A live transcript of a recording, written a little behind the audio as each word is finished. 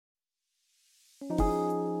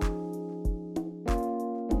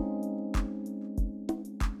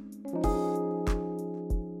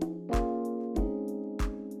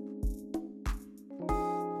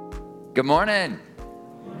Good morning.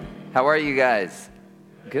 How are you guys?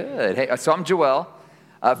 Good. Hey, so I'm Joel.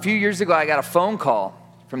 A few years ago, I got a phone call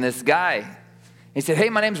from this guy. He said, "Hey,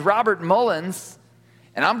 my name's Robert Mullins,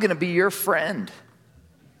 and I'm going to be your friend."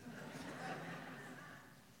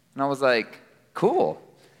 And I was like, cool.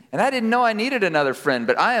 And I didn't know I needed another friend,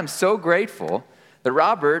 but I am so grateful that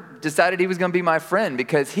Robert decided he was going to be my friend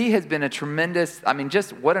because he has been a tremendous,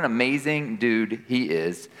 just what an amazing dude he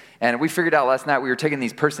is. And we figured out last night, we were taking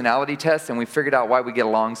these personality tests, and we figured out why we get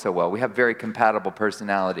along so well. We have very compatible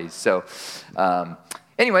personalities. So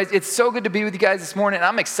anyways, it's so good to be with you guys this morning.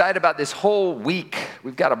 I'm excited about this whole week.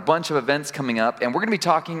 We've got a bunch of events coming up, and we're going to be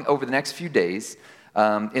talking over the next few days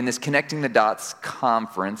in this Connecting the Dots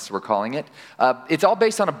conference, we're calling it. It's all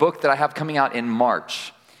based on a book that I have coming out in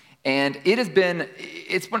March. And it's been,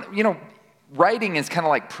 writing is kind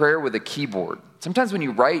of like prayer with a keyboard. Sometimes when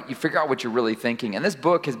you write, you figure out what you're really thinking. And this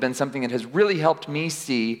book has been something that has really helped me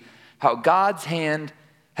see how God's hand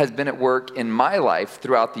has been at work in my life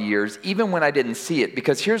throughout the years, even when I didn't see it.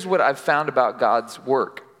 Because here's what I've found about God's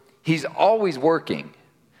work. He's always working,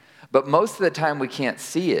 but most of the time we can't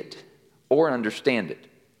see it or understand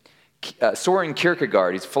it. Soren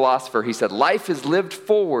Kierkegaard, he's a philosopher, he said, "Life is lived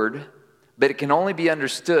forward, but it can only be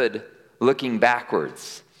understood looking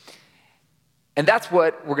backwards." And that's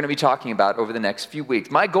what we're going to be talking about over the next few weeks.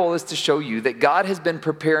 My goal is to show you that God has been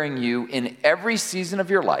preparing you in every season of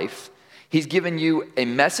your life. He's given you a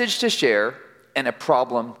message to share and a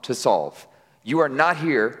problem to solve. You are not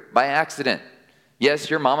here by accident. Yes,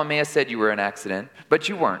 your mama may have said you were an accident, but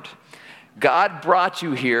you weren't. God brought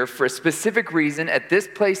you here for a specific reason at this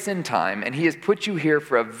place in time, and he has put you here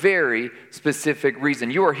for a very specific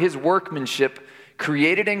reason. You are his workmanship,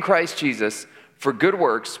 created in Christ Jesus for good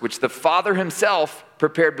works, which the Father himself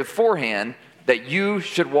prepared beforehand that you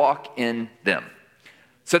should walk in them.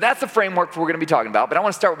 So that's the framework we're going to be talking about, but I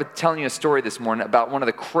want to start with telling you a story this morning about one of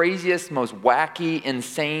the craziest, most wacky,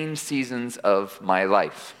 insane seasons of my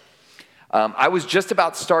life. I was just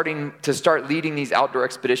about to start leading these outdoor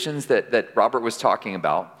expeditions that Robert was talking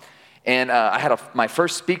about. And I had my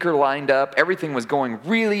first speaker lined up. Everything was going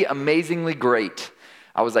really amazingly great.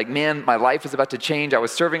 I was like, man, my life is about to change. I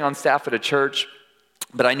was serving on staff at a church,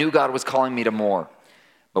 but I knew God was calling me to more.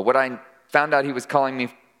 But what I found out he was calling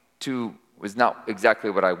me to was not exactly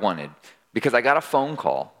what I wanted, because I got a phone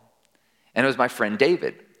call, and it was my friend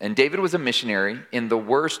David. And David was a missionary in the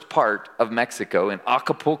worst part of Mexico, in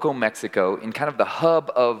Acapulco, Mexico, in kind of the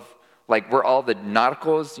hub of, like, where all the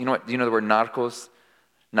narcos, you know the word narcos?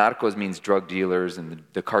 Narcos means drug dealers and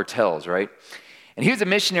the cartels, right? And he was a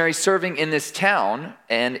missionary serving in this town,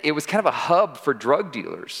 and it was kind of a hub for drug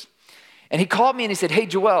dealers. And he called me and he said, "Hey,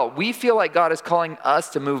 Joel, we feel like God is calling us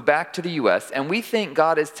to move back to the U.S., and we think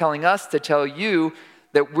God is telling us to tell you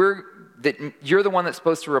that you're the one that's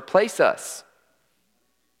supposed to replace us."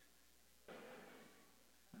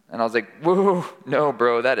 And I was like, "Whoa, no,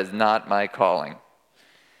 bro, that is not my calling."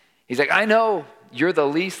 He's like, "I know you're the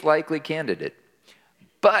least likely candidate,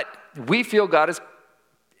 but we feel God has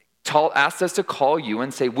asked us to call you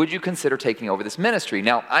and say, would you consider taking over this ministry?"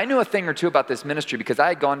 Now, I knew a thing or two about this ministry because I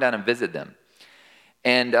had gone down and visited them.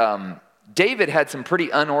 And David had some pretty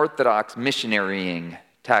unorthodox missionarying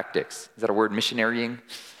tactics. Is that a word, missionarying?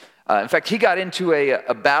 In fact, he got into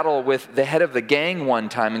a battle with the head of the gang one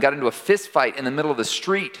time and got into a fist fight in the middle of the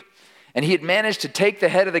street. And he had managed to take the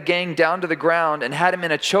head of the gang down to the ground and had him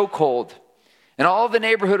in a chokehold. And all of the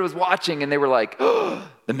neighborhood was watching, and they were like, "Oh,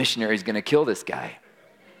 the missionary's going to kill this guy."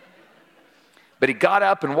 But he got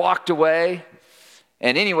up and walked away.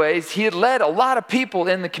 And anyways, he had led a lot of people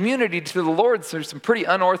in the community to the Lord. So there's some pretty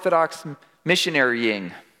unorthodox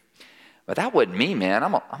missionarying. But that wasn't me, man.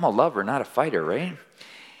 I'm a lover, not a fighter, right?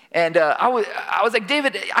 And I was like,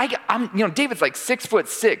 David, David's like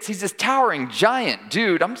 6'6". He's this towering giant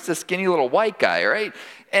dude. I'm just a skinny little white guy, right?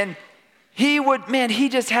 And he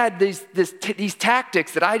just had these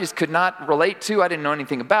tactics that I just could not relate to. I didn't know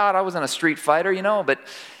anything about. I wasn't a street fighter, but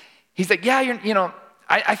he's like, "Yeah,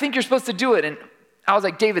 I think you're supposed to do it." And I was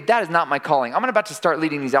like, "David, that is not my calling. I'm about to start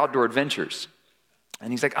leading these outdoor adventures."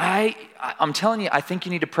 And he's like, I'm telling you, I think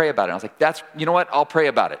you need to pray about it. I was like, you know what? I'll pray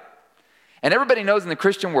about it. And everybody knows in the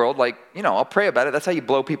Christian world, I'll pray about it. That's how you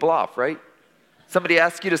blow people off, right? Somebody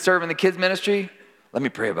asks you to serve in the kids ministry. "Let me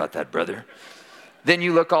pray about that, brother." Then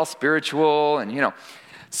you look all spiritual and,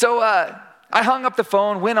 So I hung up the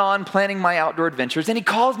phone, went on planning my outdoor adventures, and he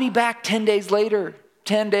calls me back 10 days later,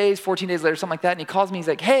 10 days, 14 days later, something like that. And he calls me, he's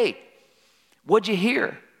like, "Hey, what'd you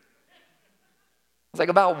hear?" I was like,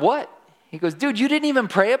 "About what?" He goes, "Dude, you didn't even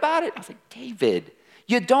pray about it?" I was like, "David,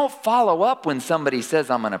 you don't follow up when somebody says,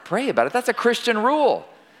 I'm going to pray about it. That's a Christian rule.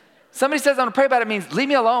 Somebody says, I'm going to pray about it, means leave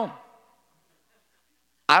me alone.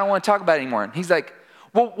 I don't want to talk about it anymore. And he's like,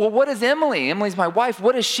 well, what is Emily? Emily's my wife.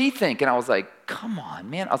 What does she think? And I was like, come on,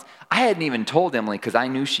 man. I hadn't even told Emily because I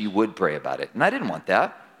knew she would pray about it. And I didn't want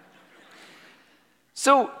that.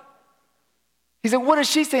 So he's like, what does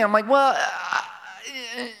she say? I'm like, well,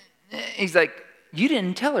 he's like, you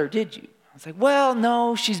didn't tell her, did you? I was like, well,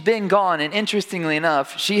 no, she's been gone. And interestingly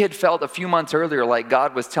enough, she had felt a few months earlier like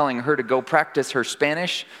God was telling her to go practice her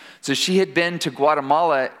Spanish. So she had been to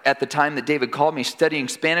Guatemala at the time that David called me, studying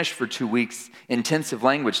Spanish for 2 weeks, intensive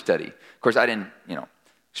language study. Of course, I didn't,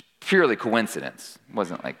 it's purely coincidence. It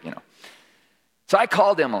wasn't like, So I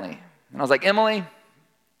called Emily, and I was like, Emily,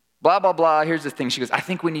 blah, blah, blah, here's the thing. She goes, I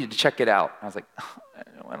think we need to check it out. I was like,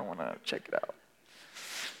 I don't want to check it out.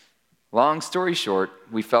 Long story short,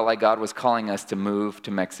 we felt like God was calling us to move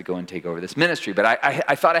to Mexico and take over this ministry. But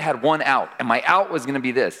I thought I had one out, and my out was going to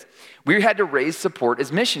be this. We had to raise support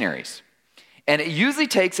as missionaries. And it usually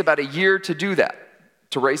takes about a year to do that,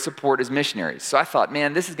 to raise support as missionaries. So I thought,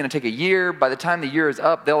 man, this is going to take a year. By the time the year is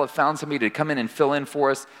up, they'll have found somebody to come in and fill in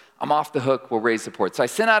for us. I'm off the hook. We'll raise support. So I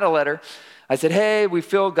sent out a letter. I said, hey, we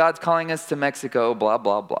feel God's calling us to Mexico, blah,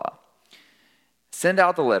 blah, blah. Send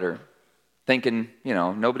out the letter. Thinking,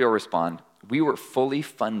 nobody will respond. We were fully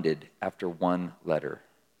funded after one letter.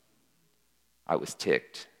 I was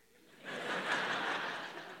ticked. It's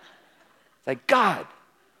like, God,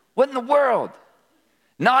 what in the world?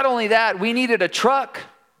 Not only that, we needed a truck.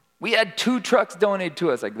 We had 2 trucks donated to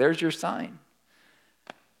us. Like, there's your sign.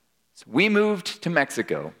 So we moved to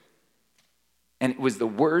Mexico, and it was the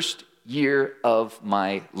worst year of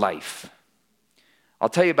my life. I'll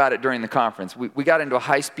tell you about it during the conference. We got into a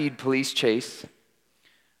high-speed police chase.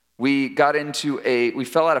 We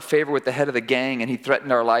fell out of favor with the head of the gang, and he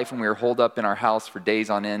threatened our life, and we were holed up in our house for days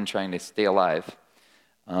on end trying to stay alive.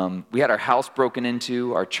 We had our house broken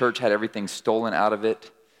into. Our church had everything stolen out of it.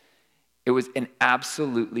 It was an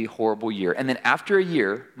absolutely horrible year. And then after a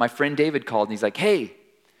year, my friend David called, and he's like, hey,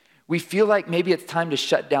 we feel like maybe it's time to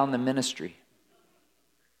shut down the ministry.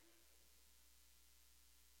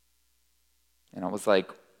 And I was like,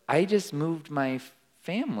 I just moved my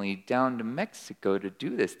family down to Mexico to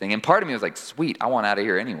do this thing. And part of me was like, sweet, I want out of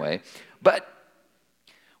here anyway. But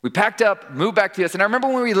we packed up, moved back to the US. And I remember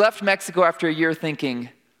when we left Mexico after a year thinking,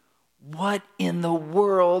 what in the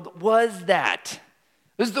world was that?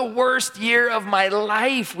 It was the worst year of my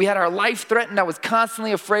life. We had our life threatened. I was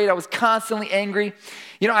constantly afraid. I was constantly angry.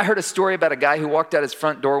 I heard a story about a guy who walked out his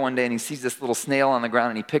front door one day and he sees this little snail on the ground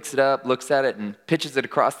and he picks it up, looks at it, and pitches it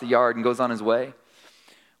across the yard and goes on his way.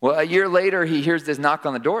 Well, a year later, he hears this knock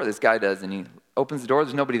on the door, this guy does, and he opens the door.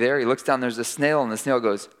 There's nobody there. He looks down. There's a snail, and the snail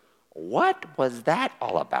goes, what was that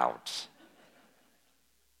all about?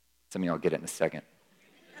 Some of y'all get it in a second.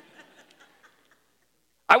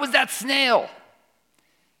 I was that snail.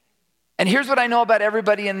 And here's what I know about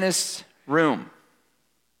everybody in this room.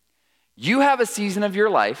 You have a season of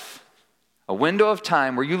your life, a window of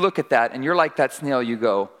time where you look at that and you're like that snail. You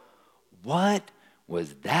go, what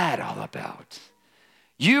was that all about?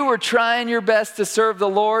 You were trying your best to serve the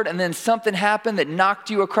Lord, and then something happened that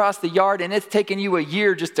knocked you across the yard, and it's taken you a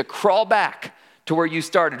year just to crawl back to where you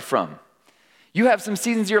started from. You have some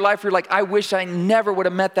seasons of your life where you're like, I wish I never would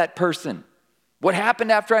have met that person. What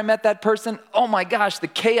happened after I met that person? Oh my gosh, the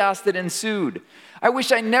chaos that ensued. I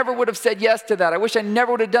wish I never would have said yes to that. I wish I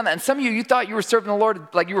never would have done that. And some of you thought you were serving the Lord,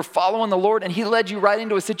 like you were following the Lord, and he led you right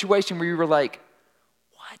into a situation where you were like,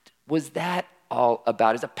 what was that all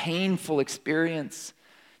about? It's a painful experience.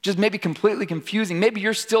 Just maybe completely confusing. Maybe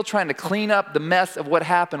you're still trying to clean up the mess of what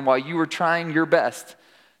happened while you were trying your best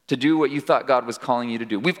to do what you thought God was calling you to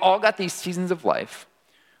do. We've all got these seasons of life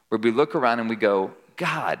where we look around and we go,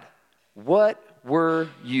 God, what were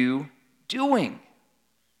you doing?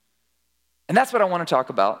 And that's what I want to talk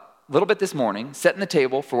about a little bit this morning, setting the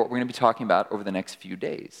table for what we're going to be talking about over the next few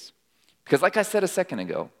days. Because like I said a second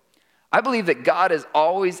ago, I believe that God is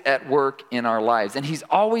always at work in our lives, and he's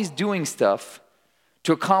always doing stuff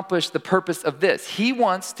to accomplish the purpose of this. He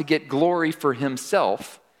wants to get glory for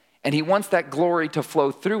himself, and he wants that glory to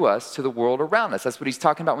flow through us to the world around us. That's what he's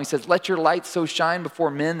talking about when he says, let your light so shine before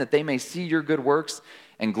men that they may see your good works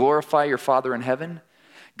and glorify your Father in heaven.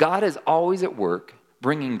 God is always at work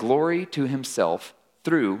bringing glory to himself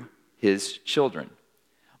through his children.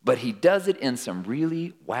 But he does it in some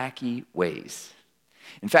really wacky ways.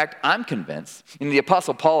 In fact, I'm convinced, in the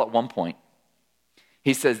Apostle Paul at one point,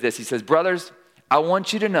 he says this, he says, brothers, I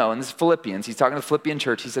want you to know, and this is Philippians, he's talking to the Philippian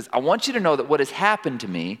church, he says, I want you to know that what has happened to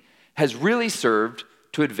me has really served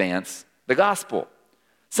to advance the gospel.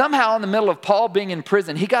 Somehow in the middle of Paul being in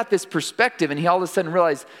prison, he got this perspective and he all of a sudden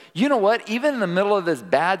realized, you know what, even in the middle of this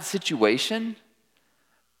bad situation,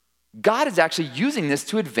 God is actually using this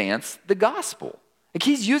to advance the gospel. Like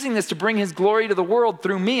he's using this to bring his glory to the world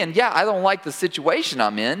through me. And yeah, I don't like the situation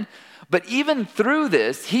I'm in, but even through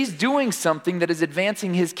this, he's doing something that is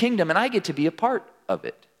advancing his kingdom, and I get to be a part of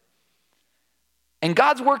it. And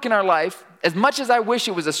God's work in our life, as much as I wish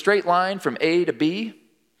it was a straight line from A to B,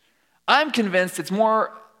 I'm convinced it's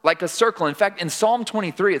more like a circle. In fact, in Psalm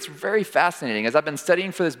 23, it's very fascinating. As I've been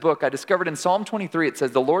studying for this book, I discovered in Psalm 23, it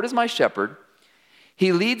says, "The Lord is my shepherd.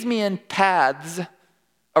 He leads me in paths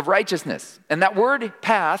of righteousness." And that word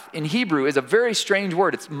path in Hebrew is a very strange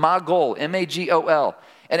word. It's magol, M-A-G-O-L.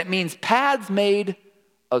 And it means paths made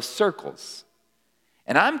of circles.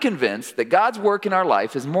 And I'm convinced that God's work in our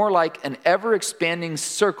life is more like an ever-expanding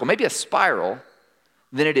circle, maybe a spiral,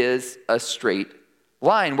 than it is a straight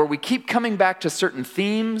line, where we keep coming back to certain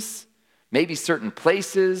themes, maybe certain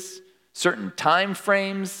places, certain time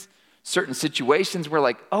frames, certain situations. We're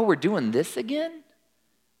like, oh, we're doing this again?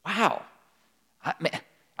 Wow.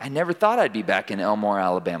 I never thought I'd be back in Elmore,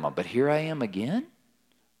 Alabama, but here I am again?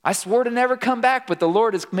 I swore to never come back, but the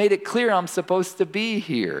Lord has made it clear I'm supposed to be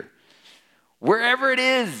here. Wherever it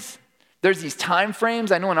is, there's these time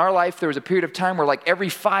frames. I know in our life there was a period of time where like every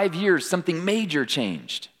 5 years something major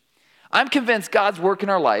changed. I'm convinced God's work in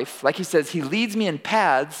our life, like he says, he leads me in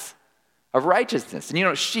paths of righteousness. And you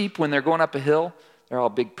know, sheep, when they're going up a hill, they're all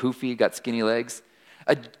big, poofy, got skinny legs.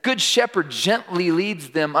 A good shepherd gently leads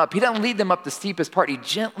them up. He doesn't lead them up the steepest part. He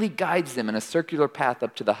gently guides them in a circular path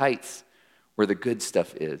up to the heights where the good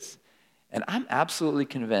stuff is. And I'm absolutely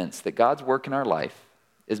convinced that God's work in our life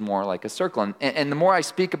is more like a circle. And the more I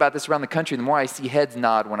speak about this around the country, the more I see heads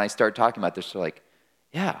nod when I start talking about this. They're like,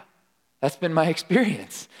 yeah, that's been my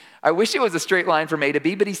experience. I wish it was a straight line from A to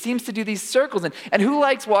B, but he seems to do these circles. And who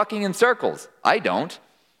likes walking in circles? I don't.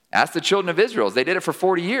 Ask the children of Israel. They did it for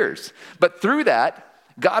 40 years. But through that,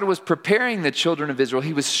 God was preparing the children of Israel.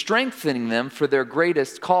 He was strengthening them for their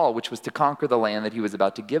greatest call, which was to conquer the land that he was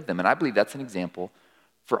about to give them. And I believe that's an example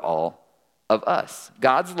for all of us.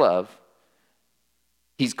 God's love,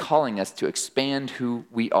 he's calling us to expand who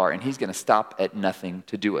we are, and he's going to stop at nothing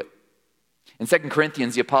to do it. In 2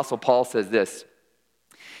 Corinthians, the Apostle Paul says this.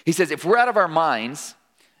 He says, if we're out of our minds,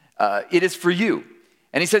 it is for you.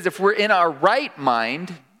 And he says, if we're in our right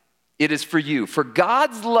mind, it is for you. For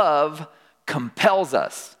God's love compels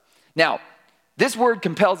us. Now, this word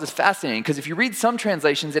compels is fascinating because if you read some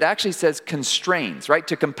translations, it actually says constrains, right?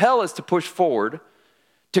 To compel is to push forward.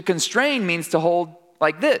 To constrain means to hold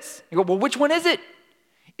like this. You go, well, which one is it?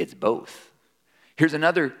 It's both. Here's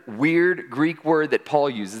another weird Greek word that Paul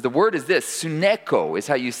uses. The word is this, suneko is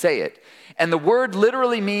how you say it. And the word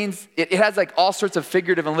literally means, it has like all sorts of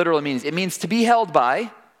figurative and literal meanings. It means to be held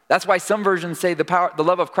by. That's why some versions say the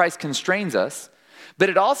love of Christ constrains us. But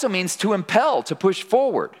it also means to impel, to push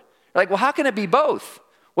forward. You're like, well, how can it be both?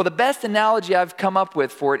 Well, the best analogy I've come up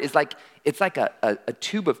with for it is like, it's like a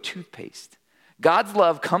tube of toothpaste. God's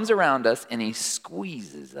love comes around us and he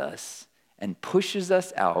squeezes us and pushes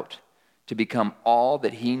us out to become all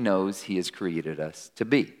that he knows he has created us to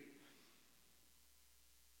be.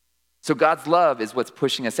 So God's love is what's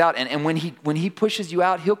pushing us out. And when he pushes you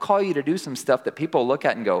out, he'll call you to do some stuff that people look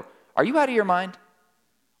at and go, are you out of your mind?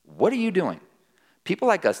 What are you doing? People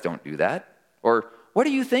like us don't do that. Or what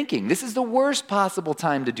are you thinking? This is the worst possible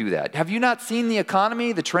time to do that. Have you not seen the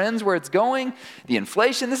economy, the trends, where it's going, the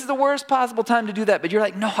inflation? This is the worst possible time to do that. But you're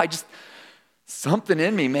like, no, something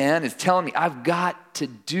in me, man, is telling me I've got to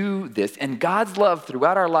do this. And God's love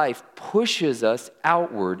throughout our life pushes us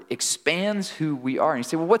outward, expands who we are. And you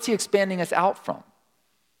say, well, what's he expanding us out from?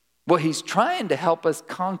 Well, he's trying to help us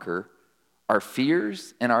conquer our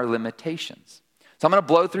fears and our limitations. So I'm going to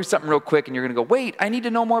blow through something real quick, and you're going to go, wait, I need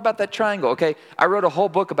to know more about that triangle. Okay, I wrote a whole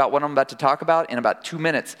book about what I'm about to talk about in about 2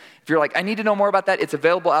 minutes. If you're like, I need to know more about that, it's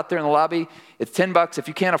available out there in the lobby. It's $10. If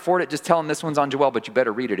you can't afford it, just tell them this one's on Joel, but you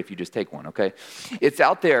better read it if you just take one, okay? It's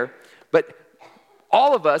out there. But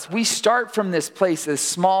all of us, we start from this place, this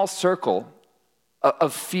small circle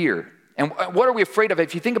of fear. And what are we afraid of?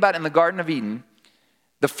 If you think about it, in the Garden of Eden,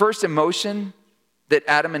 the first emotion that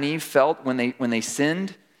Adam and Eve felt when they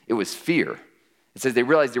sinned, it was fear. It says they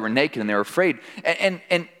realized they were naked and they were afraid.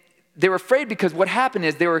 And they were afraid because what happened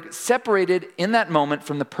is they were separated in that moment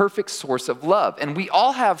from the perfect source of love. And we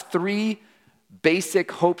all have 3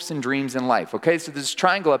 basic hopes and dreams in life, okay? So this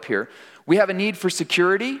triangle up here. We have a need for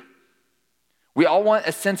security. We all want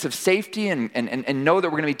a sense of safety and know that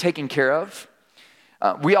we're going to be taken care of.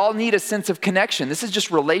 We all need a sense of connection. This is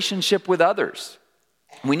just relationship with others.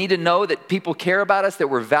 We need to know that people care about us, that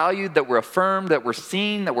we're valued, that we're affirmed, that we're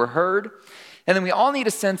seen, that we're heard. And then we all need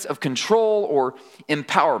a sense of control or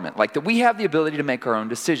empowerment, like that we have the ability to make our own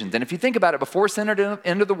decisions. And if you think about it, before sin entered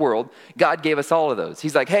into the world, God gave us all of those.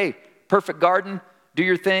 He's like, hey, perfect garden, do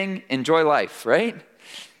your thing, enjoy life, right?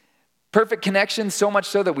 Perfect connection, so much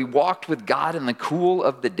so that we walked with God in the cool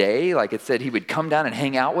of the day. Like it said, he would come down and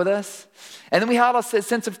hang out with us. And then we had a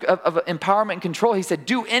sense of empowerment and control. He said,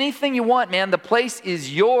 do anything you want, man. The place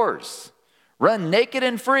is yours. Run naked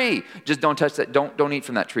and free. Just don't touch that. Don't eat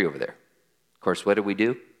from that tree over there. Of course, what did we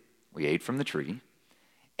do? We ate from the tree.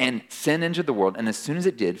 And sin entered the world. And as soon as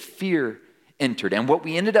it did, fear entered. And what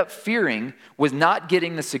we ended up fearing was not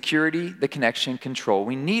getting the security, the connection, control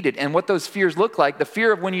we needed. And what those fears look like, the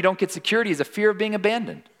fear of when you don't get security is a fear of being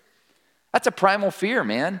abandoned. That's a primal fear,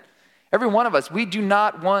 man. Every one of us, we do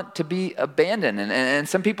not want to be abandoned. And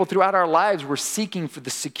some people throughout our lives were seeking for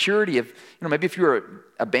the security of, maybe if you were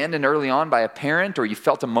abandoned early on by a parent or you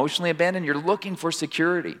felt emotionally abandoned, you're looking for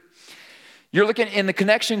security. You're looking in the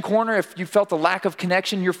connection corner. If you felt a lack of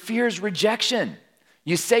connection, your fear is rejection.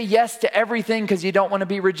 You say yes to everything because you don't want to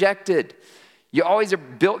be rejected. You always are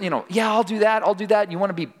built, yeah, I'll do that. You want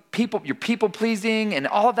to be you're people pleasing, and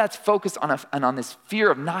all of that's focused on this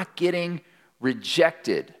fear of not getting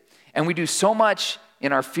rejected. And we do so much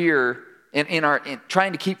in our fear, in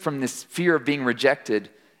trying to keep from this fear of being rejected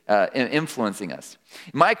influencing us.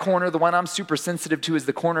 My corner, the one I'm super sensitive to, is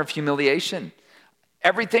the corner of humiliation.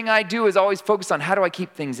 Everything I do is always focused on how do I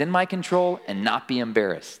keep things in my control and not be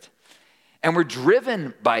embarrassed. And we're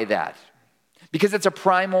driven by that because it's a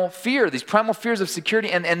primal fear, these primal fears of security.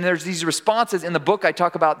 And there's these responses. In the book, I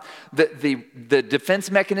talk about the defense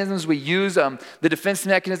mechanisms we use. The defense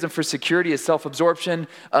mechanism for security is self-absorption.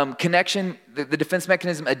 Connection, the defense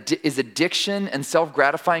mechanism is addiction and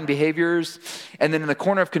self-gratifying behaviors. And then in the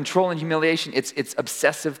corner of control and humiliation, it's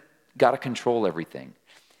obsessive, got to control everything.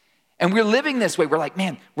 And we're living this way. We're like,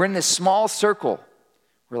 man, we're in this small circle.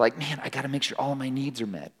 We're like, man, I got to make sure all of my needs are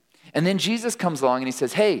met. And then Jesus comes along and he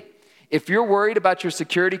says, hey, if you're worried about your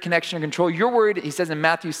security, connection, and control, you're worried, he says in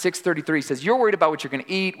Matthew 6:33, he says, you're worried about what you're going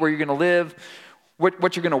to eat, where you're going to live,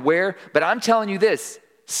 what you're going to wear. But I'm telling you this,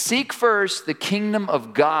 seek first the kingdom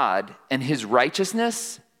of God and his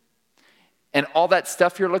righteousness, and all that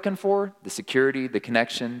stuff you're looking for, the security, the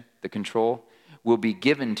connection, the control, will be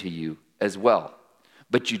given to you as well.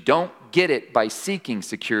 But you don't get it by seeking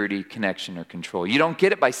security, connection, or control. You don't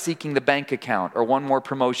get it by seeking the bank account or one more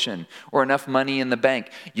promotion or enough money in the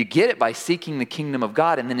bank. You get it by seeking the kingdom of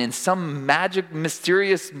God. And then in some magic,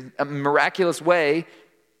 mysterious, miraculous way,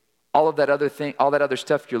 all that other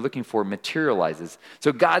stuff you're looking for materializes.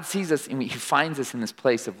 So God sees us and he finds us in this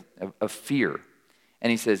place of fear.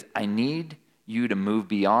 And he says, I need you to move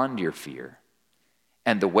beyond your fear.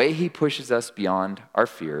 And the way he pushes us beyond our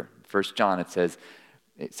fear, 1 John, it says,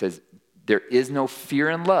 there is no fear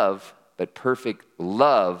in love, but perfect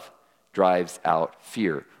love drives out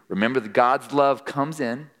fear. Remember that God's love comes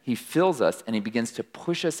in, he fills us, and he begins to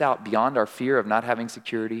push us out beyond our fear of not having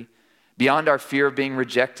security, beyond our fear of being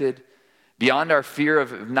rejected, beyond our fear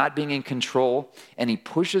of not being in control, and he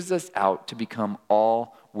pushes us out to become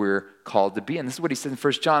all we're called to be. And this is what he says in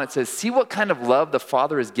 1 John. It says, see what kind of love the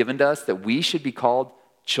Father has given to us that we should be called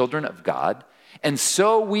children of God, and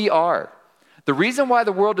so we are. The reason why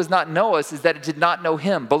the world does not know us is that it did not know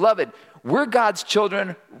him. Beloved, we're God's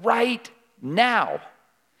children right now.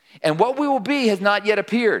 And what we will be has not yet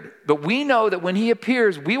appeared. But we know that when he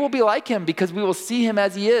appears, we will be like him because we will see him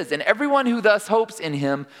as he is. And everyone who thus hopes in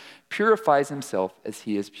him purifies himself as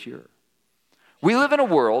he is pure. We live in a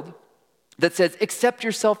world that says, accept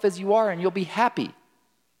yourself as you are and you'll be happy,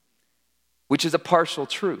 which is a partial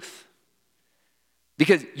truth.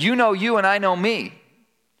 Because you know you and I know me.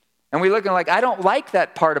 And we're looking like, I don't like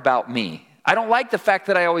that part about me. I don't like the fact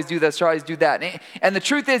that I always do this or I always do that. And the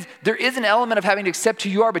truth is, there is an element of having to accept who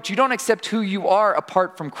you are, but you don't accept who you are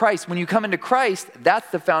apart from Christ. When you come into Christ, that's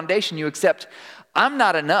the foundation. You accept, I'm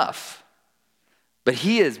not enough, but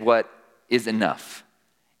he is what is enough.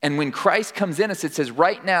 And when Christ comes in us, it says,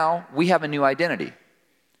 right now, we have a new identity.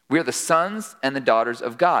 We are the sons and the daughters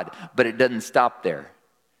of God, but it doesn't stop there.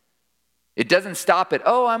 It doesn't stop at,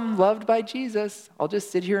 oh, I'm loved by Jesus. I'll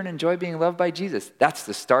just sit here and enjoy being loved by Jesus. That's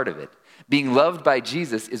the start of it. Being loved by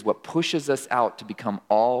Jesus is what pushes us out to become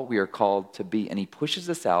all we are called to be. And he pushes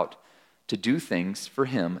us out to do things for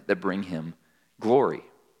him that bring him glory.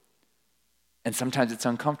 And sometimes it's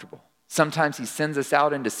uncomfortable. Sometimes he sends us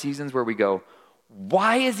out into seasons where we go,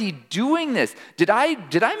 why is he doing this? Did I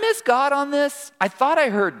miss God on this? I thought I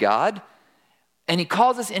heard God. And he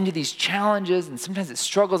calls us into these challenges, and sometimes it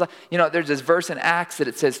struggles. There's this verse in Acts that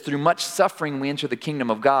it says, through much suffering we enter the kingdom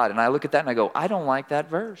of God. And I look at that and I go, I don't like that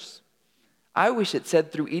verse. I wish it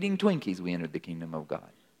said through eating Twinkies we entered the kingdom of God.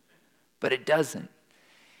 But it doesn't.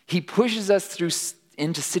 He pushes us through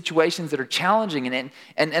into situations that are challenging.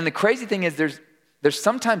 And the crazy thing is there's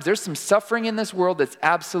sometimes some suffering in this world that's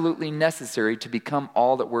absolutely necessary to become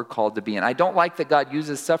all that we're called to be. And I don't like that God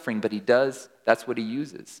uses suffering, but he does. That's what he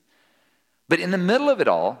uses. But in the middle of it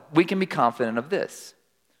all, we can be confident of this.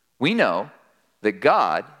 We know that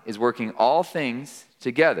God is working all things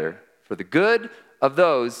together for the good of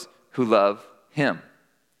those who love him.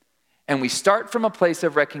 And we start from a place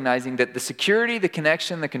of recognizing that the security, the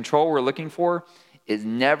connection, the control we're looking for is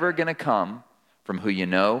never going to come from who you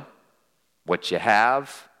know, what you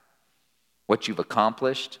have, what you've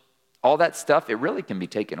accomplished. All that stuff, it really can be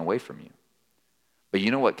taken away from you. But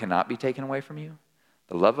you know what cannot be taken away from you?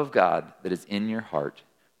 The love of God that is in your heart,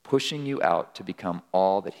 pushing you out to become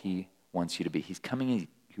all that he wants you to be. He's coming,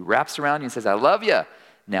 he wraps around you and says, I love you.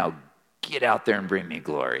 Now get out there and bring me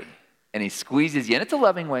glory. And he squeezes you. And it's a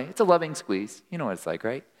loving way. It's a loving squeeze. You know what it's like,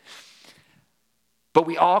 right? But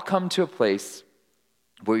we all come to a place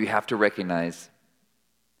where you have to recognize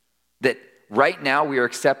that right now we are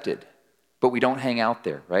accepted, but we don't hang out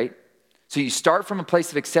there, right? So you start from a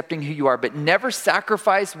place of accepting who you are, but never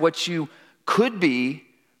sacrifice what you could be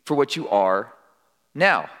for what you are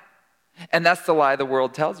now. And that's the lie the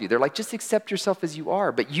world tells you. They're like, just accept yourself as you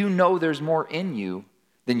are, but you know there's more in you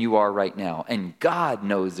than you are right now. And God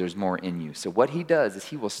knows there's more in you. So what he does is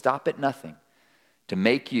he will stop at nothing to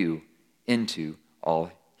make you into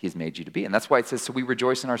all he's made you to be. And that's why it says, so we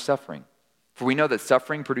rejoice in our suffering. For we know that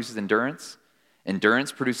suffering produces endurance,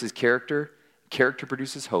 endurance produces character, character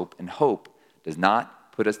produces hope, and hope does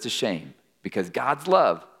not put us to shame because God's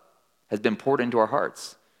love has been poured into our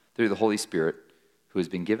hearts through the Holy Spirit who has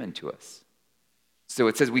been given to us. So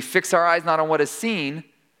it says we fix our eyes not on what is seen,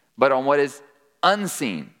 but on what is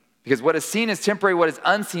unseen. Because what is seen is temporary, what is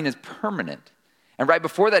unseen is permanent. And right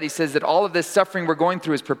before that, he says that all of this suffering we're going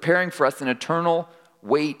through is preparing for us an eternal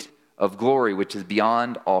weight of glory, which is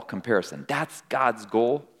beyond all comparison. That's God's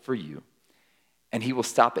goal for you. And he will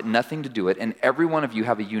stop at nothing to do it. And every one of you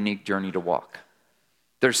have a unique journey to walk.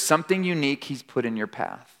 There's something unique he's put in your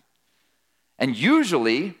path. And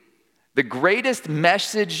usually, the greatest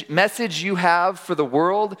message you have for the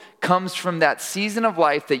world comes from that season of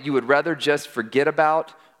life that you would rather just forget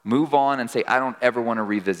about, move on, and say, I don't ever want to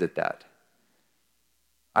revisit that.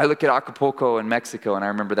 I look at Acapulco in Mexico, and I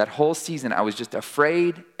remember that whole season, I was just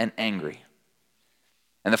afraid and angry.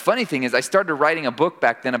 And the funny thing is, I started writing a book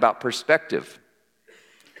back then about perspective,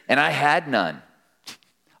 and I had none.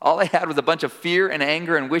 All I had was a bunch of fear and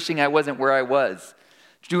anger and wishing I wasn't where I was,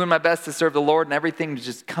 doing my best to serve the Lord, and everything was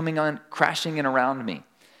just coming on, crashing in around me.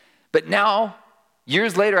 But now,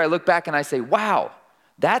 years later, I look back and I say, wow,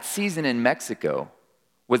 that season in Mexico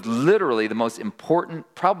was literally the most important,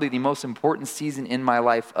 probably the most important season in my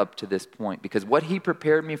life up to this point. Because what he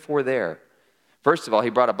prepared me for there, first of all, he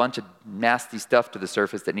brought a bunch of nasty stuff to the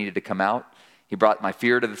surface that needed to come out. He brought my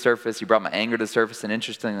fear to the surface. He brought my anger to the surface. And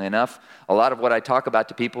interestingly enough, a lot of what I talk about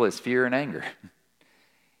to people is fear and anger.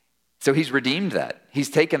 So he's redeemed that. He's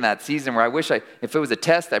taken that season where I wish if it was a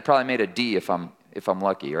test, I probably made a D if I'm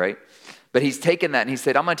lucky, right? But he's taken that and he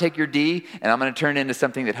said, I'm going to take your D and I'm going to turn it into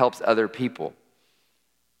something that helps other people.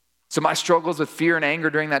 So my struggles with fear and anger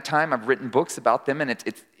during that time, I've written books about them, and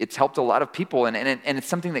it's helped a lot of people, and it's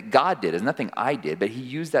something that God did. It's nothing I did, but he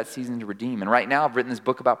used that season to redeem. And right now I've written this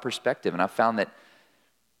book about perspective, and I've found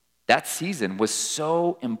that season was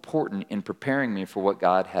so important in preparing me for what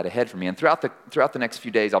God had ahead for me. And throughout the next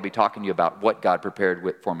few days, I'll be talking to you about what God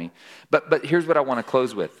prepared for me. But here's what I want to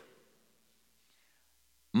close with.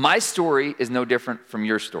 My story is no different from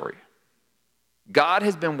your story. God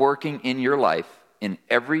has been working in your life in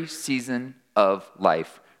every season of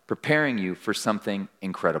life, preparing you for something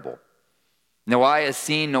incredible. No eye has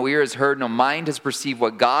seen, no ear has heard, no mind has perceived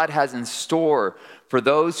what God has in store for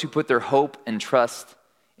those who put their hope and trust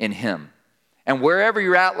in him. And wherever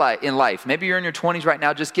you're at in life, maybe you're in your 20s right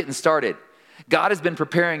now just getting started, God has been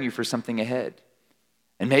preparing you for something ahead.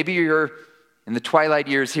 And maybe you're in the twilight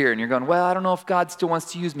years here and you're going, well, I don't know if God still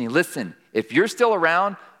wants to use me. Listen, if you're still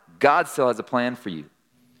around, God still has a plan for you.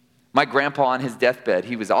 My grandpa on his deathbed,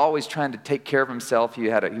 he was always trying to take care of himself. He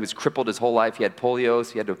was crippled his whole life. He had polio,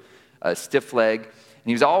 so he had a stiff leg. And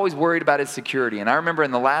he was always worried about his security. And I remember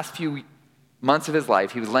in the last few months of his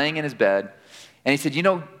life, he was laying in his bed. And he said, you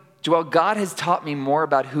know, Joel, God has taught me more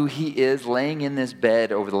about who he is laying in this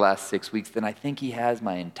bed over the last 6 weeks than I think he has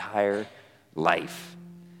my entire life.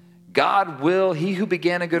 He who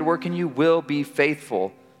began a good work in you will be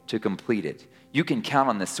faithful to complete it. You can count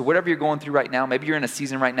on this. So whatever you're going through right now, maybe you're in a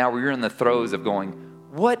season right now where you're in the throes of going,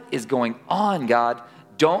 what is going on, God?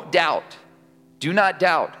 Don't doubt Do not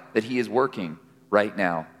doubt that he is working right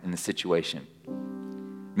now in the situation.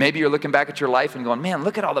 Maybe you're looking back at your life and going, man,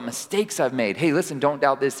 look at all the mistakes I've made. Hey, listen, don't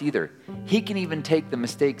doubt this either. He can even take the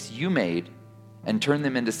mistakes you made and turn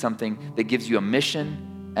them into something that gives you a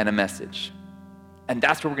mission and a message. And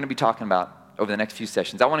that's what we're going to be talking about over the next few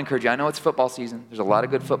sessions. I want to encourage you. I know it's football season. There's a lot of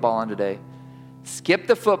good football on today. Skip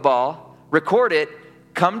the football, record it,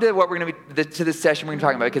 come to what we're going to be, to this session we're going to be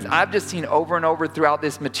talking about, because I've just seen over and over throughout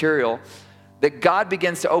this material that God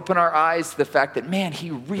begins to open our eyes to the fact that, man,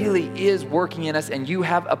 he really is working in us, and you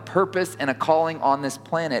have a purpose and a calling on this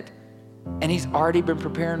planet, and he's already been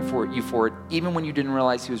preparing you for it, even when you didn't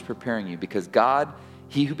realize he was preparing you, because God,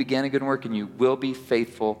 he who began a good work in you, will be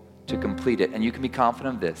faithful to complete it. And you can be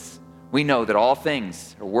confident of this. We know that all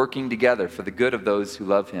things are working together for the good of those who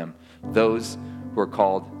love him, those who are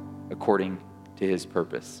called according to his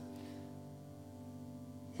purpose.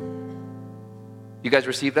 You guys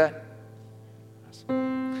receive that?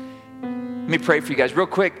 Let me pray for you guys real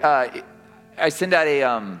quick. I send out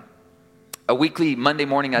a weekly Monday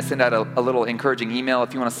morning. I send out a little encouraging email.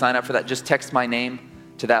 If you want to sign up for that, just text my name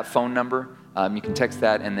to that phone number. You can text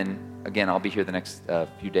that, and then again, I'll be here the next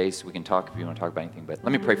few days so we can talk if you want to talk about anything. But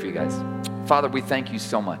let me pray for you guys. Father, we thank you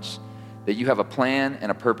so much that you have a plan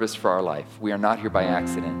and a purpose for our life. We are not here by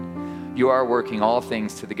accident. You are working all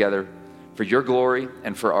things together for your glory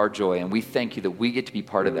and for our joy, and we thank you that we get to be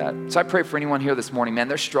part of that. So I pray for anyone here this morning, man,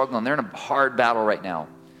 they're struggling. They're in a hard battle right now.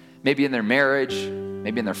 Maybe in their marriage,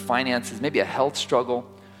 maybe in their finances, maybe a health struggle.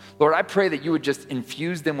 Lord, I pray that you would just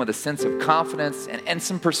infuse them with a sense of confidence and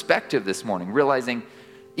some perspective this morning, realizing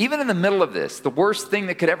even in the middle of this, the worst thing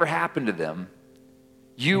that could ever happen to them,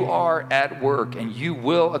 you are at work and you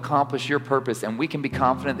will accomplish your purpose, and we can be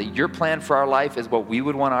confident that your plan for our life is what we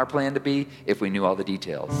would want our plan to be if we knew all the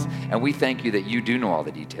details. And we thank you that you do know all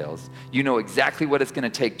the details. You know exactly what it's going to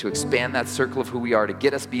take to expand that circle of who we are, to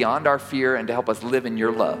get us beyond our fear and to help us live in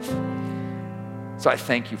your love. So I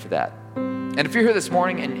thank you for that. And if you're here this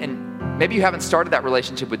morning and maybe you haven't started that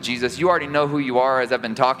relationship with Jesus, you already know who you are. As I've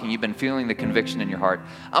been talking, you've been feeling the conviction in your heart.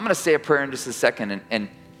 I'm going to say a prayer in just a second, and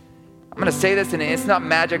I'm going to say this, and it's not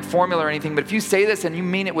magic formula or anything, but if you say this and you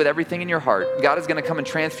mean it with everything in your heart, God is going to come and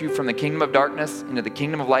transfer you from the kingdom of darkness into the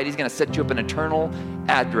kingdom of light. He's going to set you up an eternal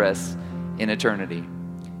address in eternity.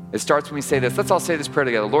 It starts when we say this. Let's all say this prayer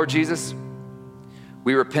together. Lord Jesus,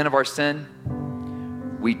 we repent of our sin.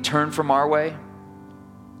 We turn from our way.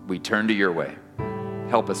 We turn to your way.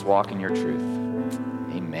 Help us walk in your truth.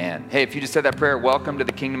 Amen. Hey, if you just said that prayer, welcome to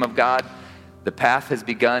the kingdom of God. The path has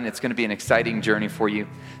begun. It's going to be an exciting journey for you.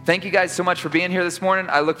 Thank you guys so much for being here this morning.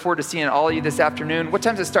 I look forward to seeing all of you this afternoon. What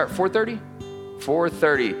time does it start? 4:30?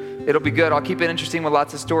 4:30. It'll be good. I'll keep it interesting with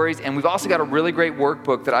lots of stories. And we've also got a really great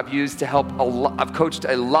workbook that I've used to help I've coached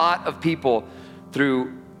a lot of people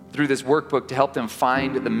through this workbook to help them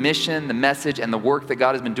find the mission, the message, and the work that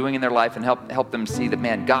God has been doing in their life, and help them see that,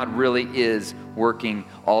 man, God really is working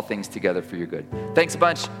all things together for your good. Thanks a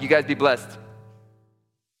bunch. You guys be blessed.